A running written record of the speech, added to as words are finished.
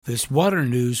This Water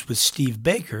News with Steve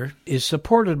Baker is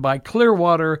supported by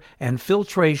Clearwater and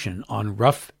Filtration on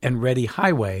Rough and Ready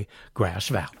Highway, Grass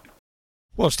Valley.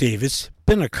 Well, Steve, it's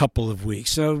been a couple of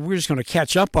weeks, so we're just going to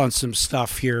catch up on some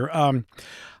stuff here.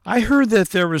 I heard that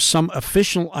there was some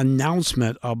official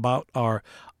announcement about our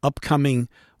upcoming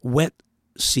wet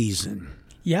season.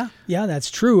 Yeah, that's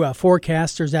true.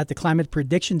 Forecasters at the Climate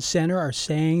Prediction Center are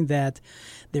saying that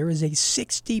there is a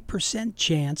 60%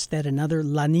 chance that another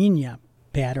La Nina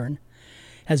pattern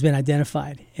has been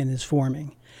identified and is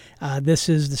forming. This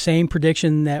is the same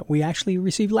prediction that we actually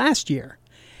received last year.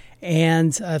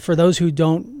 And for those who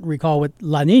don't recall what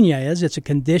La Nina is, it's a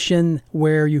condition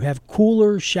where you have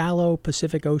cooler, shallow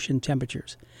Pacific Ocean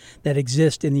temperatures that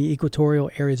exist in the equatorial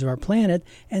areas of our planet,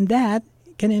 and that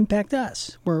can impact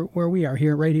us where we are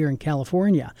here, right here in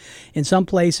California. In some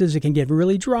places, it can get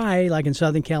really dry, like in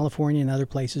Southern California, and other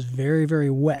places very, very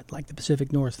wet, like the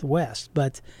Pacific Northwest.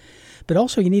 But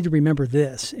also you need to remember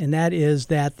this, and that is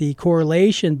that the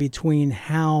correlation between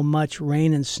how much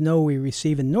rain and snow we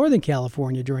receive in Northern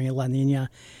California during a La Nina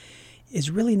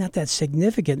is really not that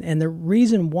significant. And the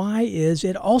reason why is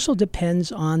it also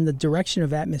depends on the direction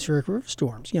of atmospheric river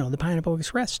storms, the Pineapple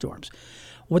Express storms.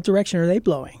 What direction are they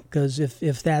blowing? Because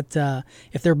if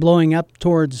they're blowing up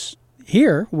towards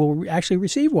here, we'll actually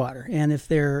receive water. And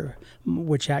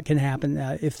which can happen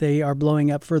if they are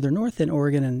blowing up further north in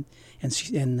Oregon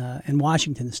and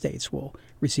Washington states, will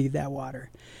receive that water.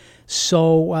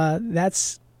 So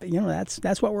that's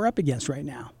what we're up against right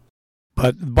now.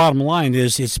 But the bottom line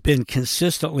is it's been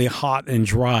consistently hot and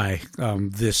dry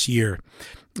this year,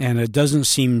 and it doesn't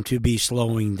seem to be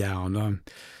slowing down.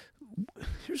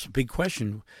 Here's a big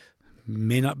question.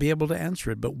 May not be able to answer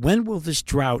it, but when will this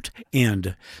drought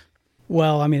end?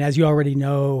 Well, as you already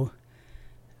know,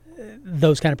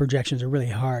 those kind of projections are really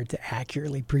hard to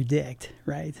accurately predict,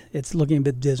 right? It's looking a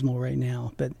bit dismal right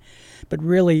now. But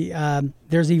really,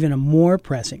 there's even a more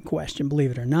pressing question,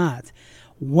 believe it or not.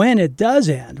 When it does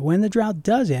end, when the drought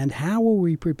does end, how will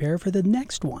we prepare for the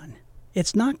next one?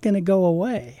 It's not going to go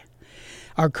away.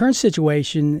 Our current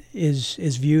situation is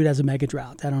viewed as a mega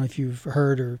drought. I don't know if you've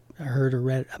heard or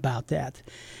read about that.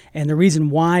 And the reason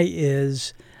why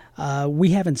is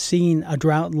we haven't seen a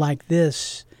drought like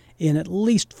this in at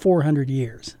least 400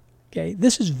 years. Okay,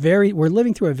 we're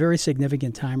living through a very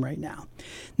significant time right now.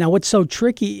 Now, what's so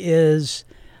tricky is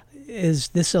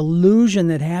this illusion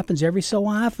that happens every so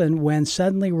often when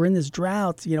suddenly we're in this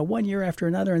drought, 1 year after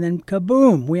another, and then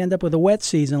kaboom, we end up with a wet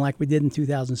season like we did in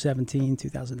 2017,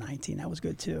 2019. That was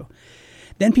good too.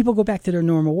 Then people go back to their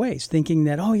normal ways, thinking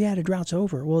that, the drought's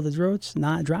over. Well, the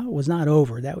drought was not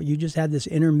over. That you just had this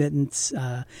intermittent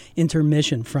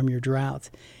intermission from your drought.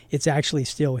 It's actually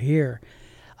still here.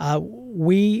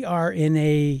 We are in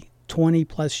a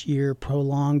 20-plus year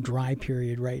prolonged dry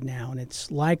period right now, and it's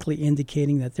likely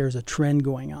indicating that there's a trend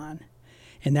going on,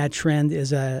 and that trend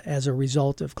is as a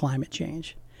result of climate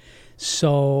change.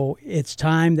 So it's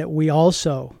time that we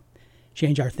also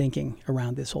change our thinking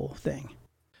around this whole thing.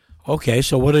 Okay,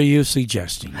 so what are you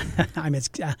suggesting?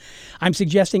 I'm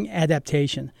suggesting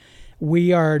adaptation.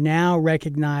 We are now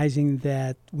recognizing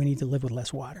that we need to live with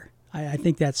less water. I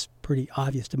think that's pretty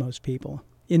obvious to most people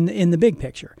in the big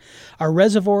picture. Our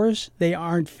reservoirs, they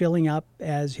aren't filling up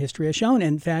as history has shown.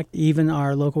 In fact, even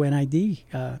our local NID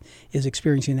is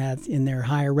experiencing that in their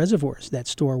higher reservoirs that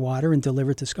store water and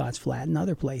deliver to Scotts Flat and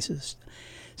other places.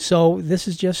 So this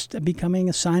is just becoming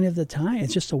a sign of the time.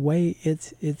 It's just the way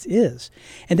it is.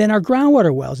 And then our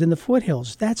groundwater wells in the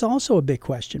foothills, that's also a big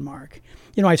question mark.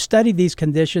 I've studied these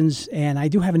conditions, and I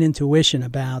do have an intuition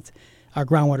about our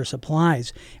groundwater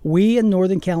supplies. We in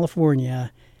Northern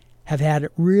California have had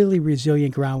really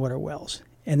resilient groundwater wells.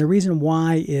 And the reason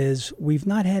why is we've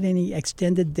not had any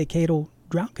extended decadal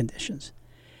drought conditions.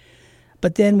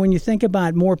 But then when you think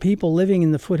about more people living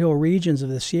in the foothill regions of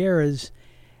the Sierras,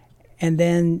 and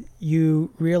then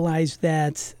you realize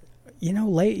that,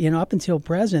 up until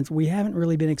present, we haven't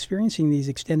really been experiencing these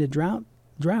extended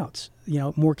droughts,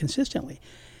 more consistently.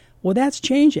 Well, that's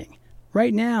changing.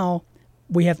 Right now,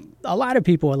 we have a lot of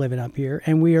people are living up here,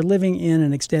 and we are living in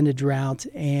an extended drought,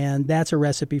 and that's a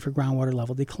recipe for groundwater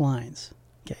level declines.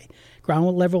 Okay,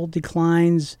 groundwater level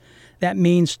declines, that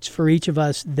means for each of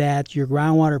us that your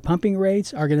groundwater pumping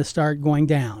rates are going to start going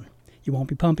down. You won't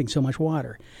be pumping so much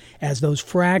water as those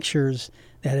fractures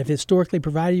that have historically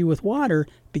provided you with water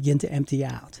begin to empty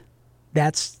out.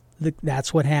 That's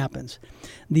what happens.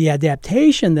 The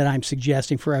adaptation that I'm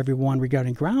suggesting for everyone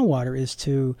regarding groundwater is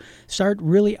to start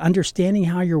really understanding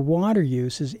how your water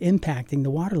use is impacting the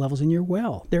water levels in your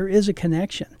well. There is a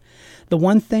connection. the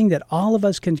one thing that all of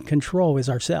us can control is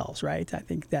ourselves, right? I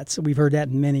think we've heard that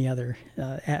in many other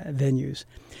venues.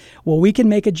 Well, we can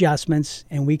make adjustments,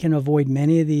 and we can avoid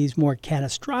many of these more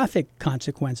catastrophic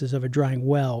consequences of a drying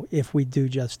well if we do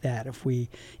just that. If we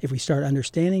start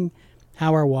understanding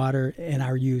how our water and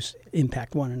our use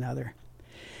impact one another.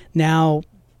 Now,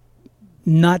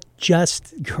 not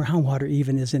just groundwater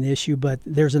even is an issue, but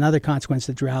there's another consequence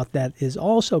of drought that is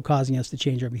also causing us to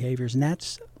change our behaviors, and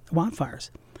that's wildfires,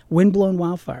 wind-blown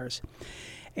wildfires.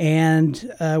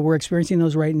 And we're experiencing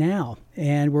those right now,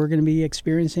 and we're going to be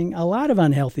experiencing a lot of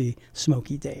unhealthy,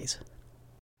 smoky days.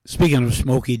 Speaking of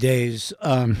smoky days,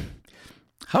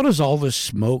 how does all this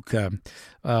smoke,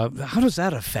 how does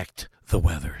that affect the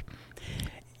weather?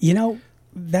 You know,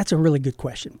 that's a really good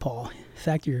question, Paul. In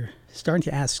fact, you're starting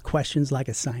to ask questions like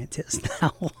a scientist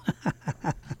now.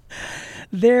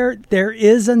 There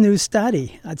is a new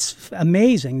study. It's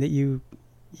amazing that you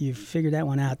figured that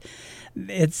one out.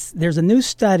 There's a new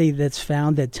study that's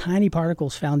found that tiny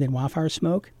particles found in wildfire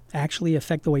smoke actually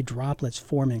affect the way droplets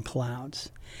form in clouds.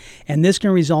 And this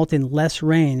can result in less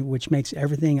rain, which makes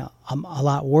everything a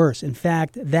lot worse. In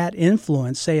fact, that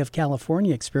influence, say, of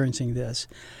California experiencing this,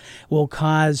 will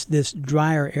cause this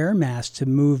drier air mass to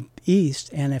move east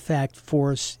and affect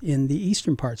forests in the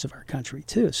eastern parts of our country,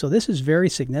 too. So this is very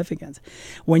significant.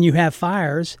 When you have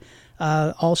fires,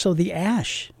 also the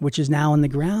ash, which is now in the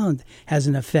ground, has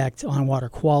an effect on water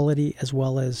quality as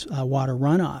well as water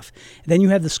runoff. Then you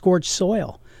have the scorched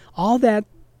soil. All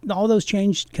those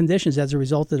changed conditions as a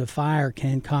result of the fire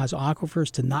can cause aquifers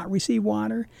to not receive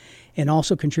water and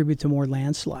also contribute to more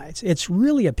landslides. It's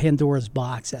really a Pandora's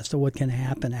box as to what can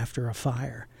happen after a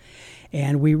fire.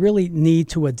 And we really need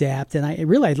to adapt. And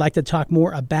I'd like to talk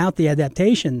more about the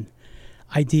adaptation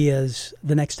ideas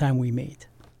the next time we meet.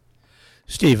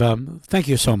 Steve, thank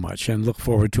you so much, and look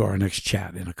forward to our next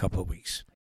chat in a couple of weeks.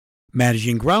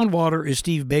 Managing groundwater is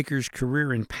Steve Baker's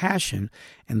career and passion,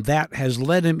 and that has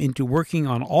led him into working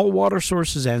on all water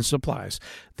sources and supplies.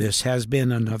 This has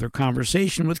been another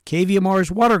conversation with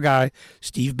KVMR's water guy,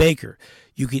 Steve Baker.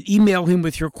 You can email him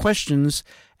with your questions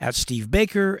at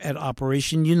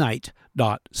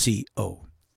stevebaker@operationunite.co.